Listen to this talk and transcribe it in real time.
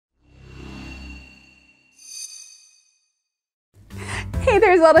Hey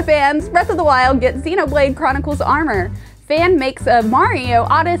there, Zelda fans! Breath of the Wild gets Xenoblade Chronicles armor. Fan makes a Mario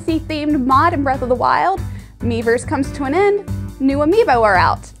Odyssey themed mod in Breath of the Wild. Miiverse comes to an end. New Amiibo are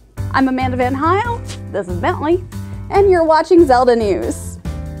out. I'm Amanda Van Heil, this is Bentley, and you're watching Zelda News.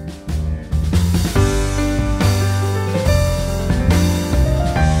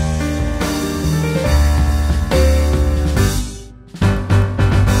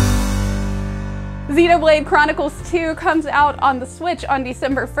 Xenoblade Chronicles 2 comes out on the Switch on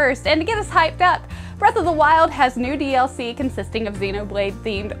December 1st, and to get us hyped up, Breath of the Wild has new DLC consisting of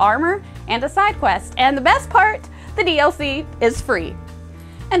Xenoblade-themed armor and a side quest. And the best part, the DLC is free.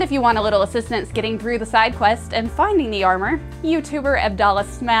 And if you want a little assistance getting through the side quest and finding the armor, YouTuber Abdallah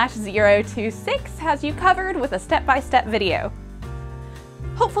Smash 026 has you covered with a step-by-step video.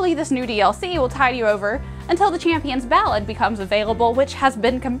 Hopefully this new DLC will tide you over until the Champion's Ballad becomes available, which has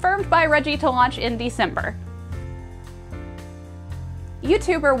been confirmed by Reggie to launch in December.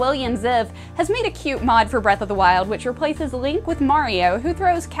 YouTuber William Ziv has made a cute mod for Breath of the Wild which replaces Link with Mario, who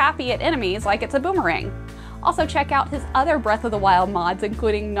throws Cappy at enemies like it's a boomerang. Also check out his other Breath of the Wild mods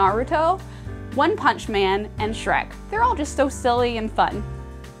including Naruto, One Punch Man, and Shrek. They're all just so silly and fun.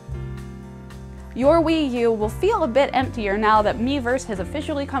 Your Wii U will feel a bit emptier now that Miiverse has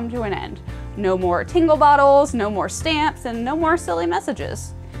officially come to an end. No more tingle bottles, no more stamps, and no more silly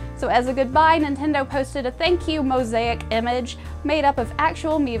messages. So as a goodbye, Nintendo posted a thank you mosaic image made up of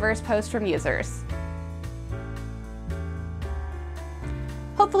actual Miiverse posts from users.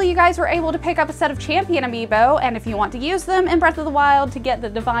 Hopefully you guys were able to pick up a set of Champion Amiibo, and if you want to use them in Breath of the Wild to get the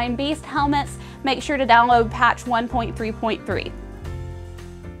Divine Beast helmets, make sure to download patch 1.3.3.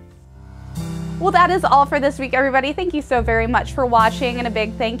 Well, that is all for this week, everybody. Thank you so very much for watching, and a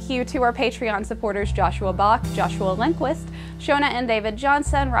big thank you to our Patreon supporters Joshua Bach, Joshua Lindquist, Shona and David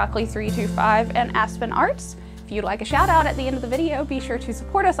Johnson, Rockley325, and Aspen Arts. If you'd like a shout out at the end of the video, be sure to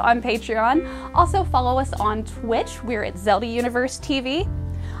support us on Patreon. Also follow us on Twitch. We're at Zelda Universe TV.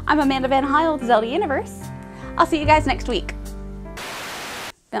 I'm Amanda Van Heil with Zelda Universe. I'll see you guys next week.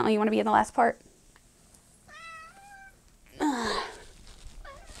 Bentley, you want to be in the last part?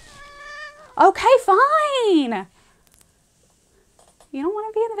 Okay, fine. You don't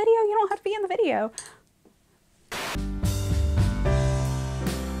want to be in the video? You don't have to be in the video.